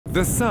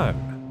The sun.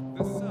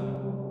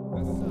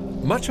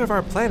 Much of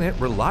our planet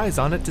relies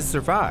on it to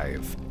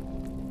survive.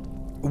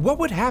 What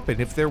would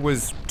happen if there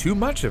was too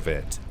much of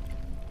it?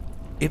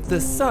 If the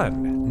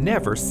sun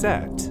never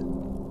set?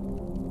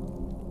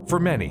 For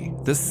many,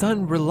 the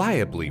sun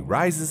reliably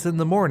rises in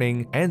the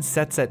morning and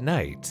sets at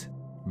night.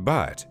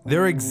 But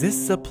there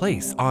exists a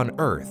place on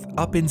Earth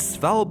up in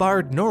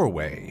Svalbard,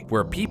 Norway,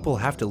 where people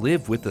have to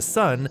live with the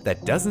sun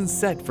that doesn't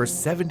set for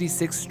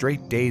 76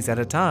 straight days at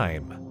a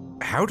time.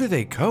 How do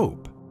they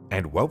cope?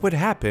 And what would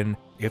happen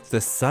if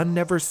the sun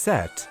never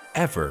set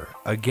ever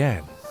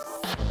again?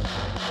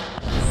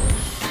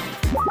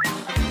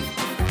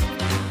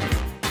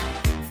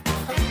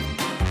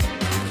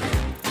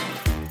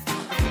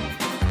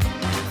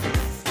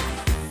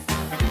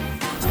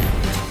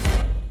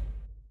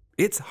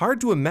 It's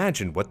hard to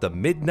imagine what the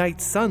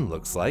midnight sun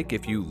looks like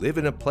if you live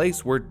in a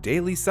place where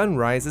daily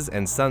sunrises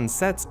and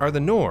sunsets are the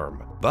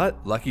norm.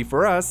 But lucky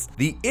for us,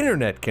 the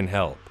internet can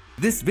help.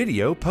 This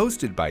video,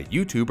 posted by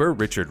YouTuber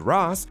Richard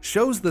Ross,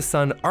 shows the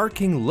sun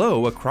arcing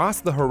low across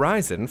the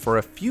horizon for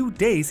a few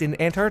days in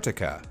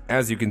Antarctica.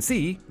 As you can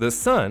see, the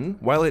sun,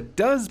 while it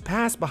does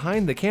pass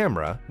behind the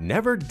camera,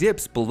 never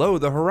dips below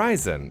the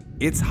horizon.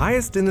 It's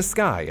highest in the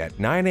sky at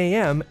 9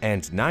 AM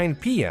and 9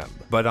 PM,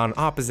 but on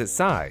opposite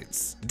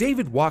sides.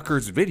 David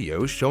Walker's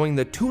video showing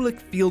the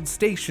Tulloch Field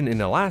Station in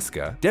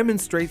Alaska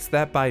demonstrates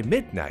that by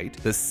midnight,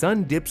 the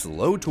sun dips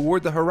low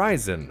toward the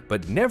horizon,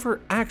 but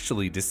never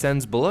actually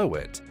descends below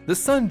it. The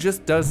sun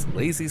just does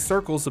lazy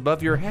circles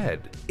above your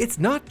head. It's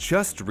not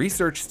just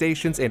research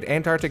stations and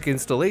Antarctic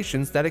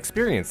installations that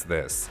experience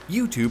this.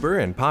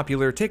 YouTuber and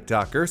popular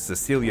TikToker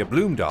Cecilia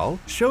Bloomdahl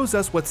shows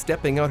us what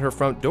stepping out her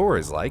front door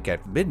is like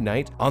at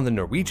midnight on the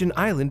Norwegian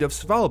island of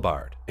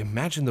Svalbard.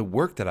 Imagine the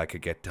work that I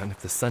could get done if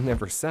the sun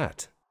never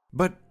set.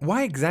 But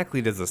why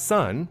exactly does the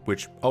sun,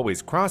 which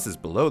always crosses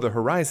below the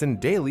horizon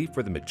daily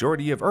for the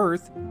majority of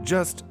Earth,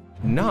 just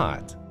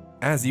not?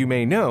 As you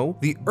may know,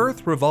 the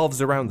Earth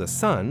revolves around the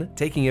sun,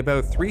 taking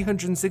about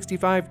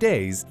 365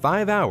 days,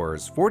 5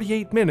 hours,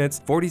 48 minutes,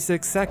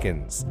 46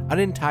 seconds, an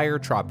entire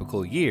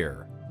tropical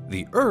year.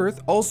 The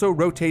Earth also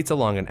rotates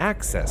along an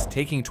axis,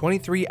 taking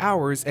 23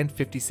 hours and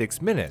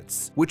 56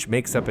 minutes, which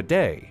makes up a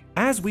day.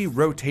 As we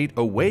rotate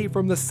away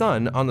from the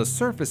sun on the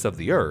surface of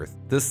the Earth,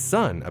 the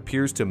sun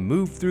appears to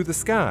move through the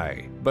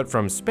sky. But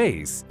from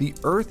space, the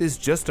Earth is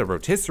just a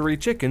rotisserie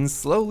chicken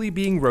slowly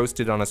being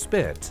roasted on a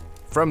spit.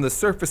 From the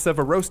surface of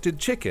a roasted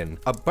chicken,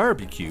 a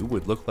barbecue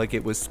would look like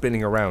it was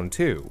spinning around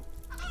too.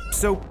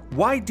 So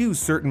why do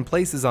certain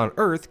places on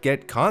Earth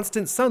get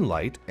constant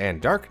sunlight and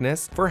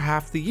darkness for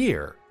half the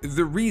year?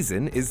 The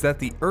reason is that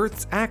the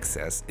Earth's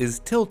axis is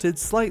tilted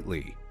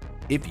slightly.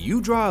 If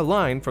you draw a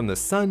line from the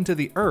sun to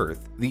the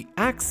Earth, the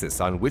axis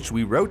on which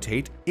we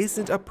rotate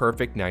isn't a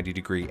perfect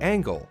 90-degree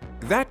angle.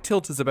 That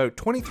tilt is about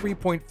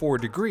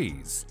 23.4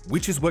 degrees,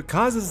 which is what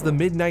causes the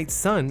midnight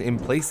sun in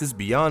places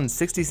beyond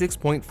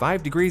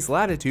 66.5 degrees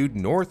latitude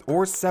north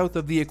or south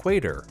of the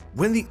equator.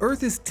 When the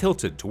Earth is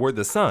tilted toward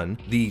the sun,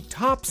 the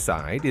top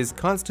side is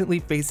constantly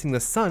facing the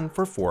sun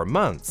for 4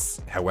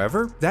 months.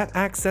 However, that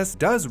axis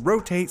does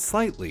rotate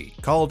slightly,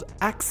 called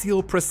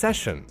axial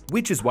precession,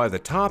 which is why the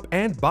top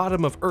and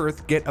bottom of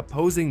Earth get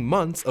opposing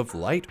months of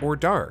light or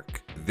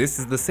dark. This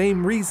is the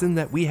same reason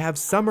that we have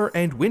summer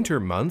and winter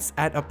months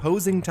at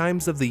opposing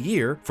times of the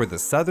year for the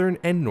southern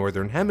and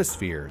northern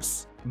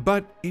hemispheres.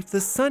 But if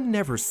the sun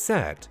never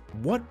set,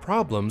 what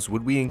problems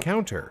would we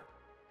encounter?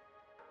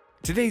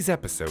 Today's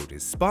episode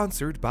is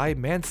sponsored by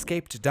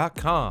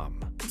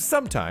Manscaped.com.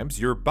 Sometimes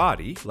your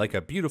body, like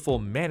a beautiful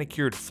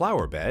manicured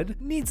flower bed,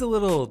 needs a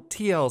little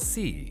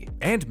TLC.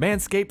 And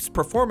Manscaped's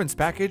Performance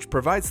Package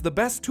provides the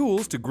best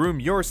tools to groom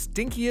your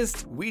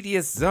stinkiest,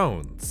 weediest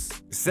zones.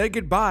 Say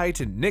goodbye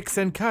to nicks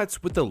and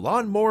cuts with the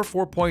Lawnmower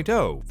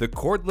 4.0, the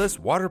cordless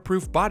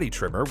waterproof body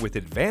trimmer with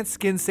advanced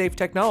skin-safe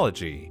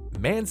technology.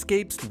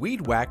 Manscaped's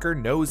Weed Whacker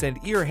nose and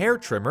ear hair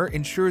trimmer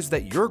ensures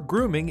that your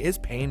grooming is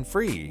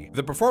pain-free.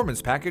 The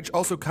Performance Package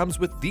also comes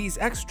with these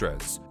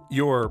extras.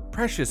 Your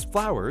precious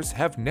flowers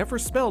have never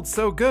smelled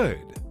so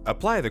good.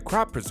 Apply the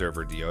Crop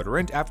Preserver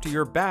deodorant after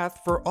your bath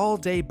for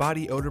all-day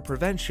body odor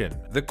prevention.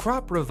 The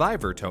Crop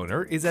Reviver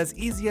toner is as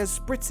easy as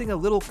spritzing a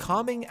little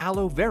calming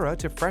aloe vera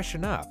to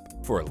freshen up.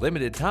 For a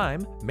limited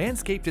time,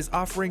 Manscaped is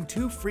offering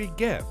 2 free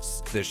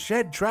gifts, the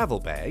Shed Travel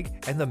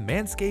Bag and the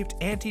Manscaped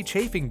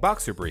Anti-Chafing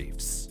Boxer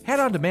Briefs. Head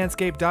on to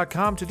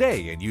Manscaped.com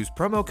today and use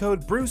promo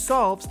code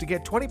BREWSOLVES to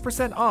get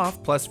 20%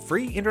 off plus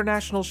free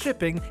international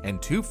shipping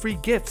and 2 free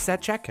gifts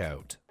at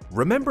checkout.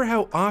 Remember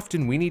how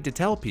often we need to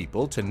tell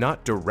people to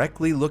not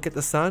directly look at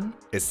the sun,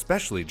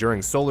 especially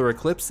during solar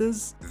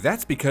eclipses?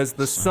 That's because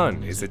the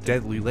sun is a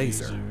deadly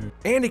laser,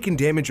 and it can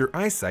damage your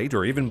eyesight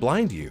or even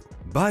blind you.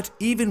 But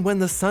even when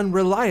the sun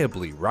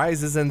reliably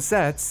rises and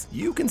sets,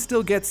 you can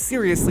still get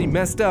seriously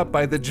messed up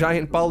by the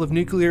giant ball of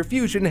nuclear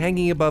fusion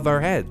hanging above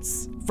our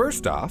heads.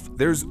 First off,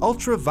 there's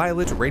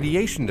ultraviolet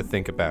radiation to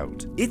think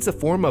about. It's a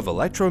form of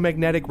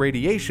electromagnetic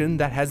radiation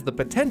that has the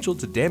potential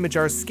to damage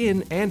our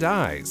skin and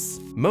eyes.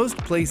 Most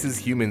places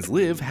humans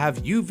live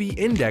have UV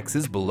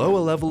indexes below a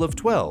level of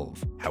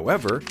 12.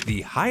 However,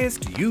 the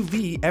highest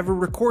UV ever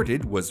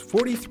recorded was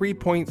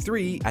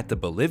 43.3 at the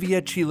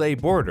Bolivia-Chile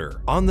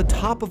border, on the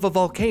top of a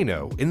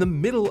volcano in the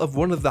middle of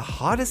one of the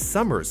hottest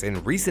summers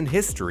in recent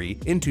history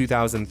in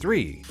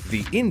 2003.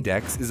 The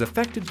index is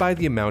affected by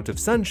the amount of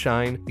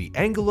sunshine, the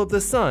angle of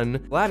the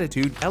sun,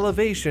 latitude,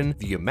 elevation,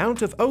 the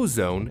amount of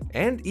ozone,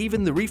 and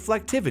even the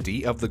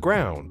reflectivity of the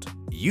ground.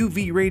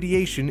 UV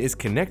radiation is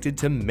connected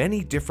to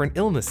many different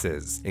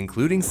illnesses,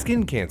 including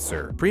skin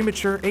cancer,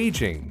 premature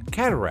aging,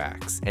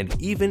 cataracts, and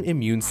even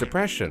immune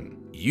suppression.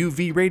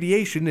 UV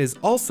radiation is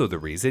also the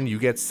reason you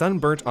get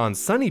sunburnt on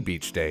sunny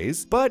beach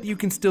days, but you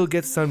can still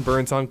get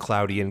sunburns on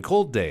cloudy and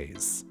cold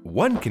days.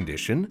 One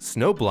condition,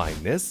 snow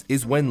blindness,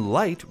 is when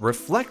light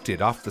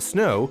reflected off the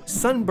snow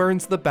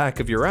sunburns the back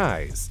of your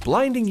eyes,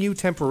 blinding you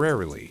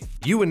temporarily.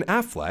 Ewan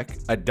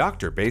Affleck, a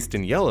doctor based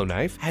in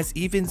Yellowknife, has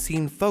even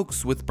seen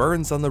folks with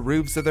burns on the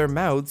roofs of their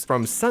mouths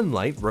from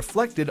sunlight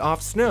reflected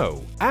off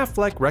snow.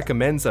 Affleck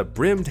recommends a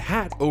brimmed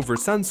hat over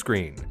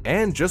sunscreen,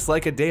 and just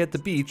like a day at the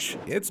beach,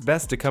 it's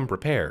best to come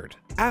prepared.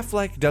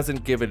 Affleck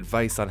doesn't give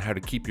advice on how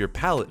to keep your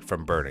palate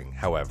from burning,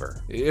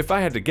 however. If I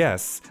had to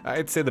guess,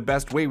 I'd say the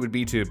best way would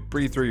be to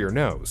breathe through your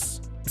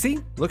nose. See?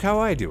 Look how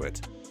I do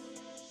it.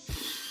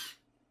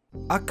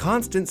 A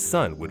constant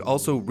sun would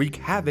also wreak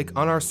havoc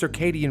on our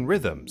circadian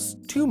rhythms.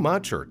 Too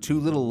much or too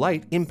little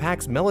light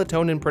impacts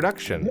melatonin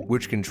production,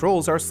 which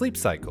controls our sleep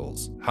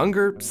cycles.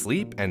 Hunger,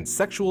 sleep, and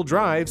sexual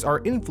drives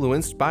are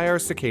influenced by our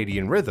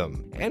circadian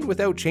rhythm, and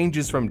without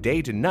changes from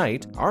day to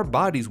night, our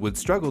bodies would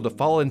struggle to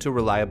fall into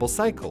reliable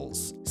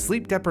cycles.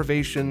 Sleep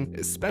deprivation,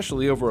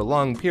 especially over a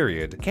long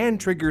period, can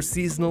trigger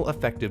seasonal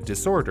affective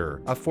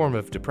disorder, a form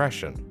of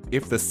depression.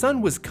 If the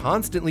sun was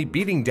constantly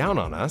beating down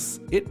on us,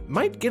 it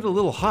might get a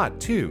little hot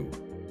too.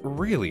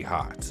 Really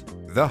hot.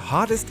 The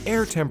hottest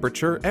air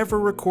temperature ever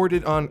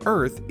recorded on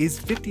Earth is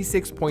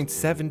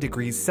 56.7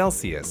 degrees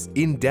Celsius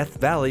in Death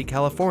Valley,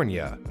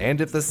 California,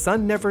 and if the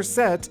sun never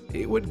set,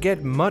 it would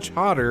get much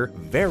hotter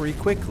very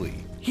quickly.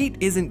 Heat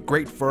isn't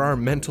great for our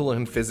mental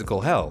and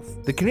physical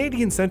health. The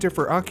Canadian Centre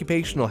for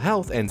Occupational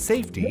Health and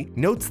Safety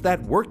notes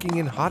that working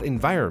in hot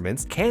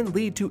environments can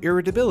lead to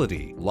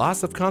irritability,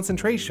 loss of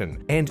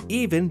concentration, and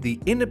even the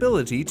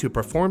inability to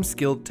perform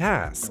skilled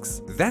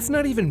tasks. That's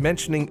not even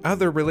mentioning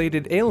other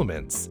related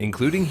ailments,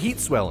 including heat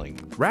swelling,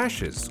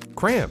 rashes,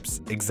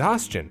 cramps,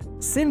 exhaustion,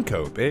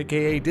 syncope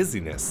aka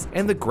dizziness,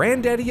 and the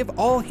granddaddy of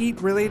all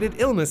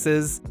heat-related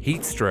illnesses,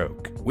 heat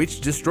stroke,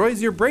 which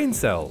destroys your brain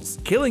cells,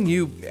 killing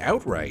you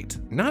outright.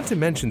 Not to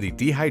mention the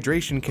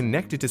dehydration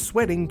connected to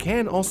sweating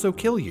can also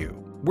kill you.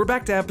 We're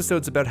back to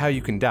episodes about how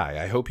you can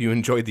die. I hope you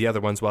enjoyed the other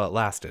ones while it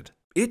lasted.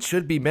 It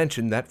should be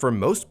mentioned that for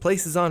most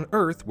places on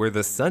Earth where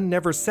the sun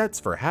never sets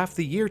for half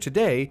the year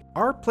today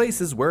are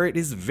places where it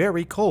is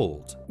very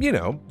cold. You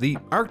know, the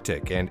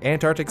Arctic and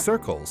Antarctic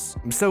circles.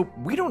 So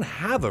we don't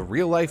have a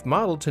real-life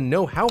model to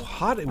know how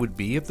hot it would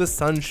be if the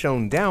sun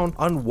shone down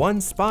on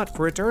one spot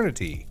for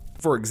eternity.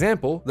 For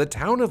example, the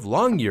town of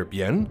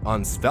Longyearbyen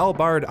on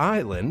Svalbard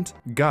Island,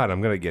 God,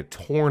 I'm gonna get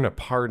torn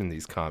apart in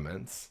these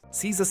comments,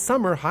 sees a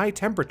summer high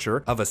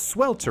temperature of a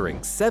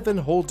sweltering 7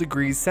 whole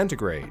degrees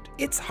centigrade.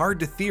 It's hard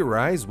to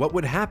theorize what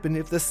would happen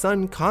if the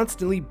sun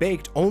constantly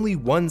baked only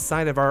one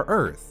side of our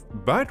Earth.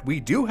 But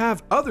we do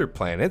have other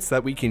planets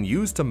that we can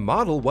use to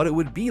model what it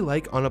would be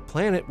like on a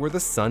planet where the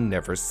sun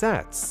never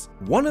sets.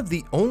 One of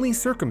the only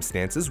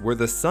circumstances where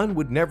the sun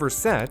would never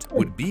set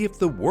would be if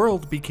the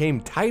world became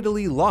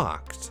tidally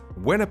locked.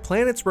 When a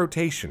planet's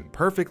rotation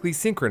perfectly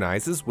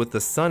synchronizes with the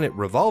sun it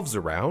revolves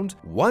around,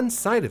 one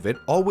side of it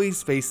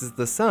always faces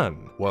the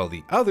sun, while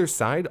the other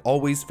side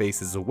always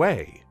faces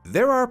away.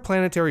 There are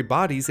planetary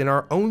bodies in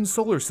our own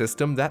solar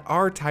system that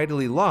are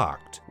tidally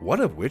locked, one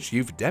of which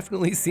you've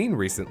definitely seen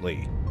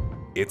recently.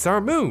 It's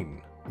our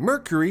moon.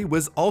 Mercury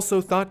was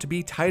also thought to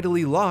be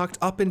tidally locked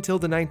up until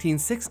the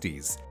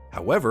 1960s.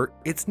 However,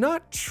 it's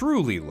not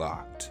truly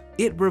locked.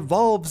 It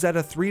revolves at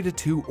a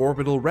 3:2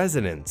 orbital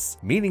resonance,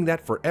 meaning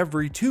that for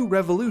every 2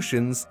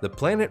 revolutions, the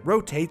planet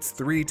rotates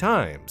 3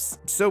 times.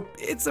 So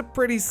it's a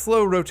pretty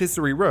slow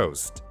rotisserie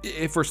roast,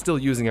 if we're still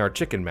using our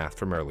chicken math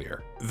from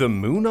earlier. The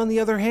moon, on the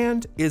other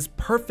hand, is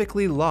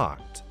perfectly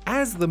locked.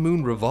 As the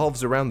moon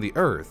revolves around the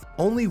Earth,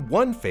 only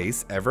one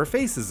face ever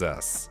faces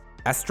us.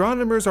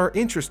 Astronomers are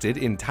interested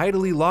in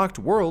tidally locked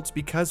worlds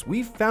because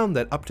we've found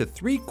that up to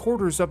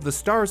 3/4 of the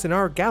stars in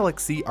our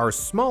galaxy are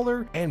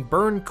smaller and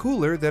burn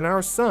cooler than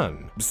our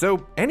sun.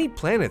 So any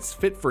planets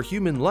fit for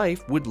human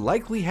life would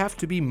likely have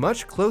to be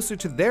much closer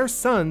to their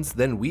suns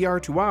than we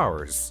are to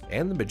ours,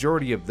 and the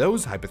majority of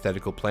those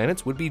hypothetical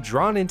planets would be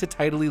drawn into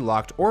tidally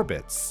locked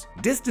orbits.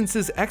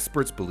 Distances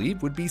experts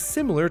believe would be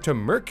similar to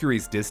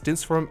Mercury's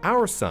distance from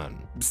our sun.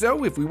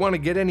 So if we want to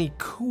get any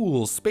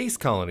cool space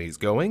colonies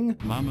going,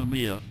 Mamma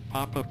mia,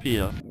 Papa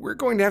Pia, we're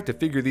going to have to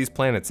figure these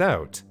planets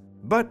out.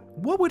 But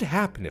what would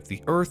happen if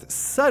the Earth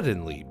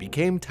suddenly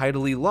became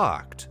tidally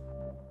locked?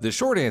 The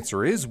short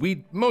answer is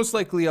we'd most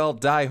likely all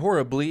die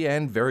horribly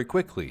and very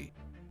quickly.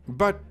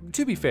 But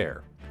to be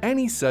fair,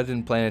 any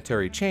sudden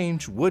planetary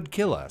change would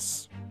kill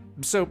us.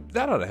 So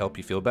that ought to help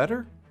you feel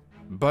better.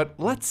 But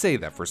let's say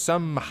that for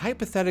some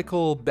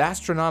hypothetical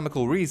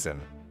astronomical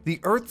reason, the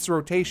Earth's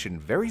rotation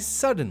very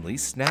suddenly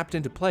snapped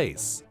into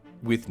place,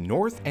 with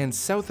North and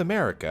South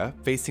America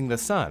facing the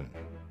Sun.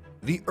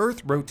 The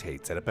Earth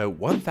rotates at about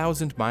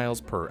 1,000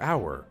 miles per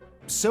hour,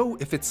 so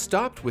if it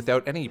stopped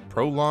without any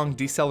prolonged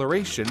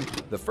deceleration,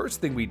 the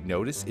first thing we'd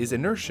notice is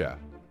inertia.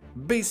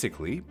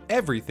 Basically,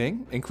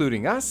 everything,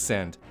 including us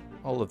and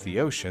all of the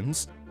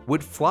oceans,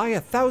 would fly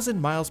 1,000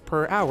 miles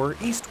per hour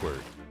eastward.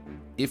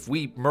 If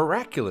we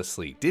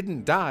miraculously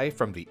didn't die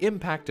from the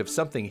impact of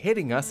something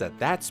hitting us at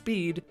that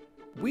speed,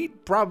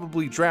 we'd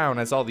probably drown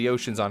as all the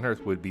oceans on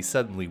Earth would be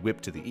suddenly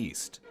whipped to the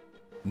east.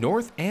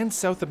 North and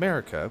South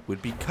America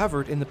would be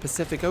covered in the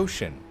Pacific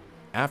Ocean,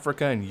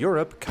 Africa and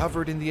Europe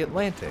covered in the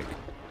Atlantic.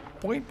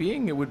 Point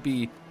being, it would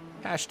be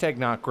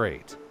 #not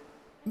great.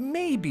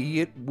 Maybe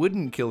it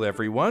wouldn't kill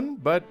everyone,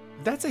 but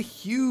that's a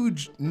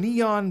huge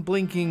neon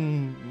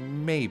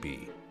blinking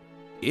maybe.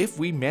 If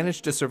we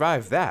managed to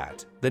survive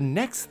that, the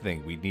next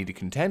thing we'd need to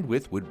contend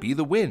with would be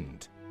the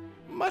wind.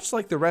 Much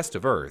like the rest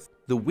of Earth,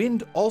 the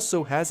wind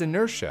also has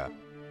inertia.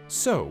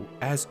 So,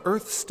 as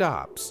Earth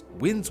stops,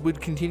 winds would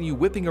continue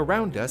whipping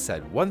around us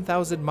at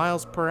 1,000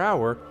 miles per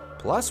hour,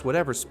 plus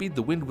whatever speed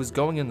the wind was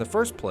going in the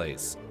first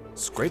place,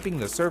 scraping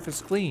the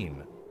surface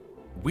clean.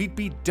 We'd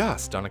be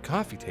dust on a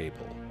coffee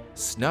table,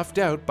 snuffed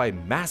out by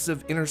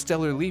massive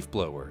interstellar leaf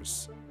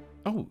blowers.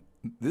 Oh,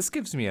 this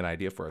gives me an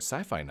idea for a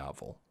sci-fi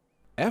novel.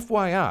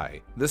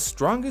 FYI, the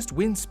strongest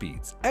wind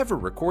speeds ever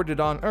recorded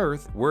on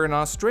Earth were in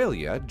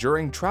Australia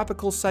during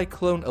Tropical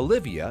Cyclone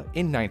Olivia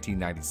in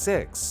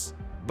 1996.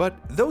 But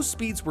those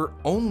speeds were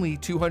only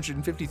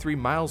 253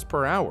 miles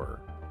per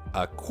hour,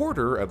 a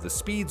quarter of the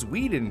speeds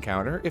we'd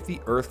encounter if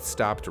the Earth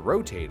stopped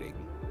rotating.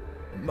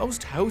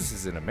 Most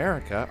houses in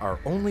America are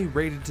only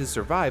rated to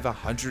survive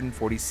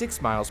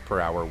 146 miles per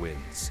hour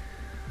winds.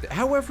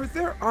 However,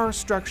 there are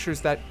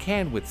structures that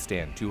can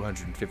withstand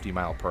 250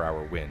 mile per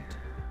hour wind.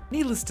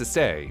 Needless to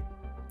say,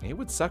 it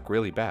would suck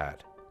really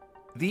bad.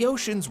 The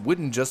oceans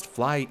wouldn't just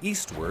fly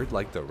eastward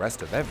like the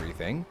rest of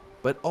everything,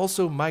 but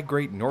also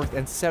migrate north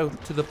and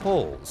south to the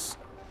poles.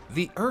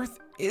 The Earth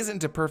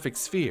isn't a perfect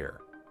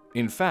sphere.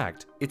 In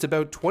fact, it's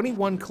about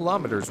 21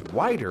 kilometers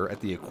wider at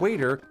the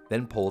equator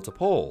than pole to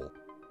pole.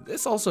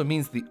 This also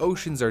means the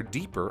oceans are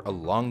deeper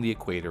along the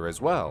equator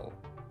as well.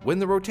 When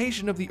the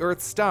rotation of the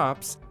Earth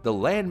stops, the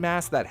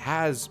landmass that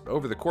has,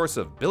 over the course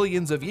of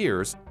billions of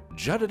years,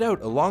 jutted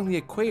out along the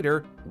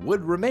equator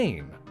would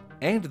remain,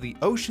 and the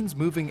oceans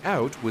moving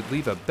out would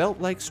leave a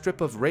belt-like strip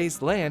of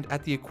raised land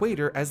at the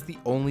equator as the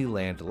only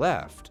land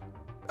left.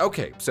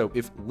 Okay, so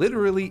if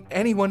literally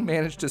anyone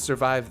managed to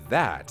survive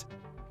that,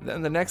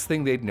 then the next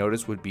thing they'd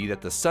notice would be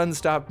that the sun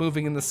stopped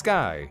moving in the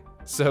sky,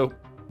 so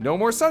no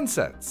more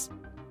sunsets.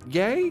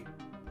 Yay?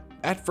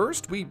 At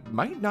first, we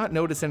might not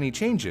notice any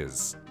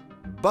changes,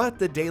 but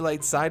the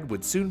daylight side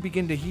would soon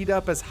begin to heat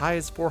up as high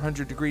as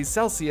 400 degrees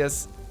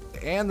Celsius,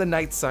 and the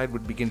night side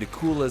would begin to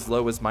cool as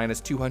low as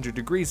 -200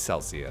 degrees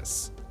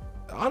Celsius.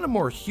 On a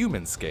more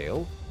human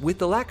scale, with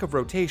the lack of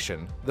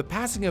rotation, the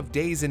passing of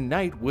days and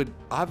night would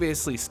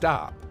obviously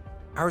stop.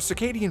 Our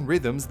circadian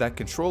rhythms that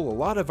control a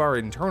lot of our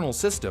internal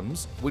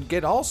systems would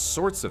get all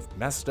sorts of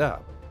messed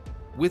up.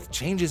 With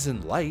changes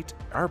in light,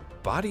 our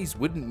bodies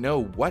wouldn't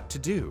know what to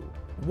do.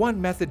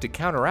 One method to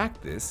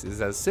counteract this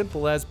is as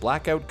simple as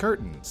blackout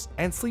curtains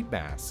and sleep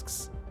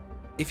masks.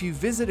 If you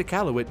visit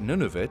Iqaluit,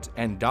 Nunavut,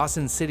 and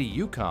Dawson City,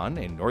 Yukon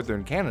in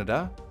northern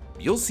Canada,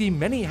 you'll see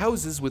many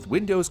houses with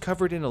windows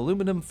covered in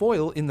aluminum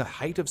foil in the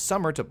height of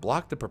summer to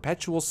block the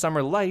perpetual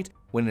summer light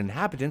when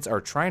inhabitants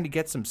are trying to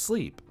get some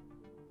sleep.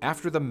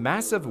 After the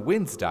massive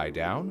winds die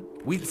down,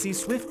 we'd see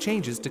swift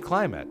changes to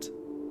climate.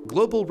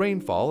 Global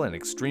rainfall and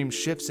extreme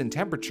shifts in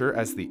temperature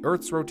as the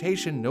Earth's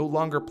rotation no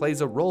longer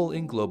plays a role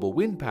in global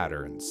wind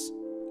patterns.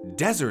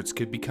 Deserts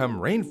could become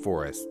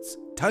rainforests,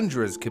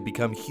 tundras could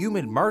become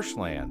humid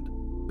marshland.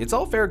 It's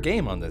all fair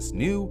game on this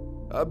new,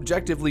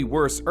 objectively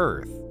worse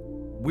Earth.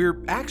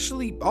 We're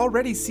actually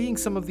already seeing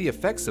some of the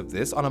effects of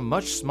this on a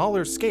much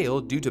smaller scale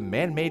due to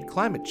man-made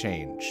climate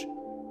change.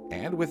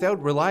 And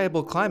without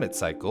reliable climate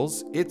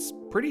cycles, it's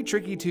pretty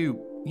tricky to,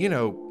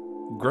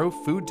 grow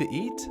food to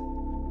eat.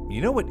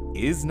 You know what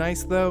is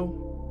nice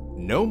though?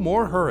 No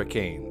more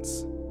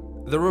hurricanes.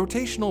 The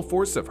rotational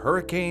force of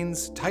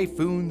hurricanes,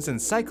 typhoons,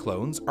 and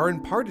cyclones are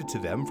imparted to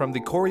them from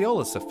the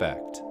Coriolis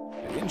effect.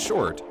 In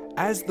short,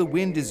 as the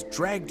wind is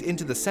dragged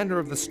into the center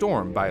of the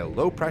storm by a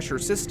low-pressure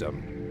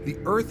system, the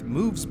Earth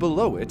moves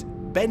below it,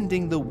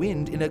 bending the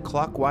wind in a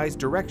clockwise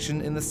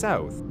direction in the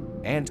south,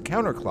 and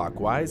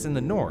counterclockwise in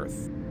the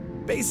north.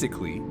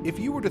 Basically, if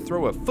you were to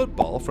throw a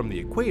football from the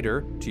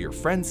equator to your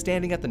friend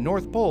standing at the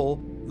North Pole,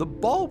 the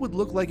ball would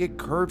look like it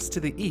curves to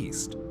the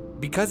east,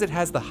 because it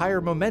has the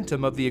higher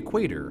momentum of the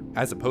equator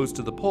as opposed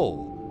to the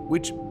pole,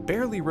 which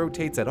barely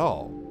rotates at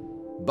all.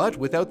 But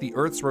without the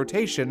Earth's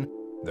rotation,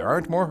 there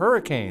aren't more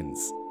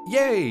hurricanes.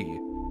 Yay!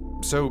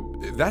 So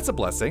that's a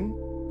blessing.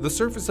 The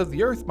surface of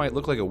the Earth might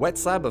look like a wet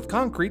slab of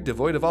concrete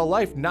devoid of all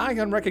life, nigh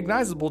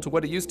unrecognizable to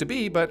what it used to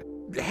be, but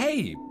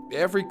hey,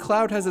 every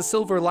cloud has a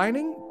silver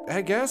lining,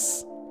 I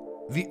guess?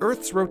 The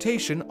Earth's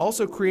rotation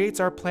also creates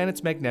our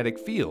planet's magnetic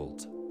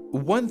field.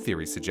 One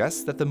theory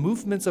suggests that the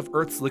movements of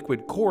Earth's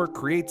liquid core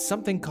create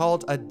something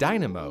called a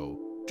dynamo,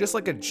 just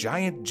like a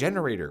giant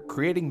generator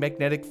creating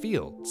magnetic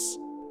fields.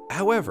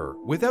 However,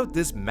 without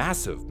this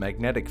massive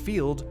magnetic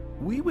field,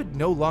 we would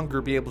no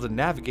longer be able to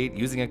navigate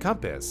using a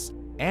compass,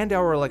 and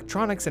our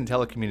electronics and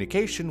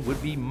telecommunication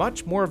would be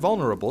much more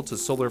vulnerable to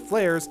solar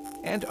flares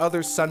and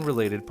other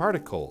sun-related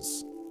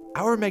particles.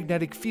 Our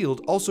magnetic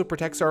field also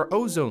protects our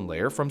ozone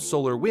layer from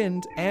solar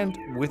wind, and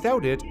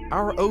without it,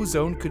 our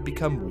ozone could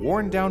become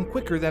worn down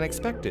quicker than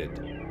expected,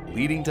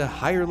 leading to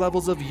higher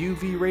levels of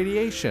UV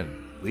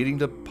radiation, leading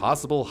to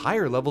possible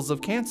higher levels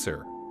of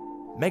cancer.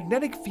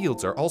 Magnetic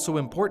fields are also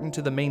important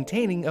to the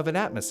maintaining of an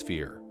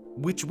atmosphere,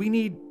 which we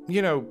need,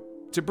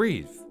 to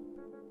breathe.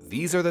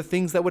 These are the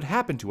things that would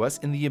happen to us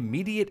in the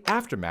immediate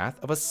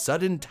aftermath of a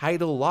sudden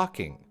tidal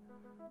locking.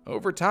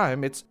 Over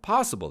time, it's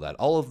possible that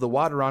all of the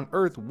water on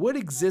Earth would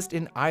exist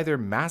in either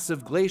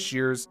massive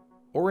glaciers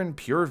or in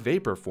pure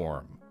vapor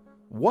form.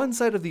 One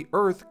side of the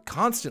Earth,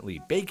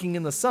 constantly baking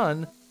in the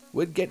sun,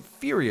 would get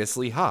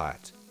furiously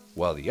hot,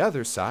 while the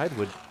other side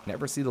would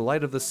never see the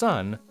light of the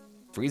sun,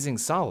 freezing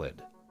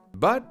solid.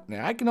 But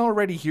I can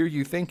already hear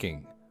you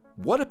thinking,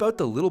 what about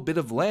the little bit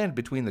of land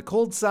between the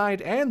cold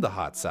side and the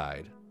hot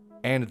side?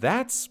 And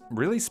that's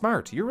really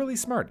smart. You're really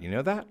smart, you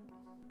know that?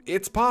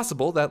 It's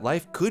possible that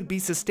life could be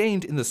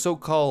sustained in the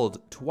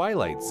so-called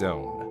twilight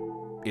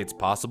zone. It's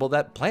possible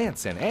that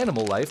plants and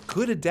animal life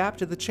could adapt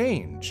to the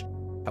change.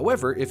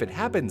 However, if it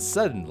happens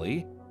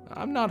suddenly,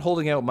 I'm not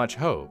holding out much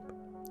hope.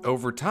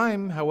 Over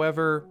time,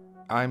 however,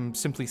 I'm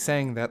simply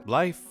saying that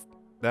life,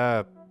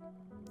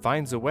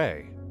 finds a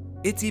way.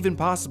 It's even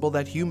possible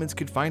that humans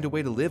could find a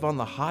way to live on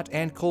the hot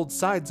and cold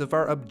sides of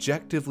our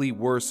objectively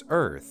worse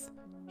Earth.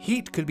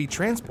 Heat could be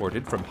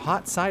transported from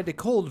hot side to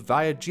cold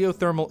via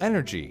geothermal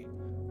energy.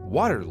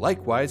 Water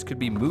likewise could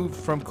be moved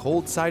from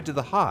cold side to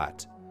the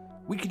hot.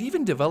 We could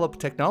even develop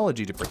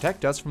technology to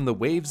protect us from the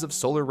waves of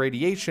solar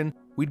radiation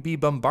we'd be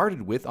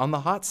bombarded with on the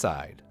hot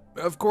side.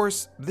 Of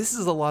course, this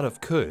is a lot of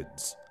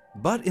coulds.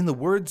 But in the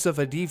words of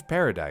Adiv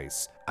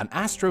Paradise, an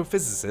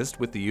astrophysicist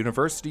with the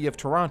University of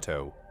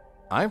Toronto,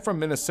 I'm from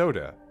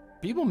Minnesota.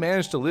 People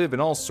manage to live in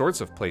all sorts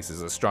of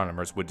places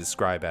astronomers would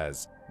describe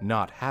as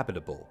not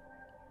habitable.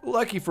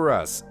 Lucky for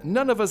us,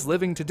 none of us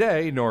living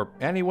today, nor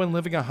anyone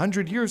living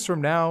 100 years from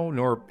now,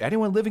 nor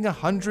anyone living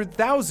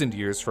 100,000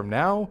 years from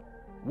now,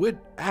 would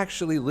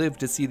actually live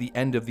to see the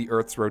end of the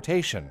Earth's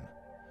rotation.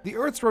 The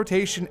Earth's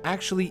rotation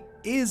actually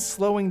is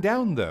slowing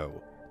down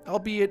though,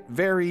 albeit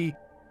very,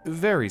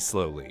 very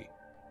slowly.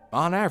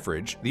 On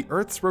average, the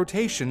Earth's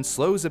rotation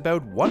slows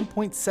about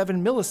 1.7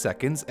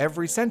 milliseconds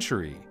every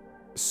century.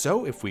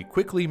 So if we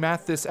quickly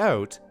math this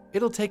out,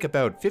 it'll take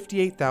about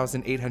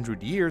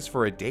 58,800 years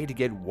for a day to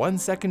get 1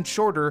 second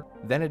shorter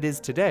than it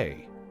is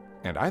today.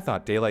 And I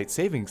thought daylight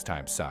savings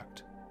time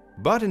sucked.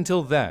 But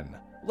until then,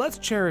 let's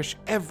cherish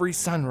every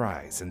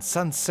sunrise and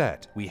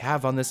sunset we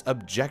have on this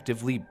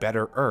objectively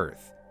better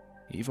Earth,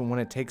 even when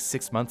it takes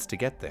 6 months to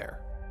get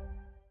there.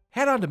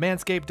 Head on to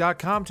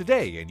manscaped.com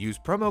today and use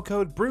promo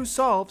code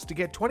BREWSOLVES to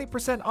get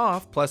 20%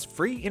 off plus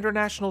free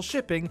international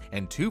shipping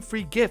and 2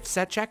 free gifts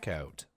at checkout.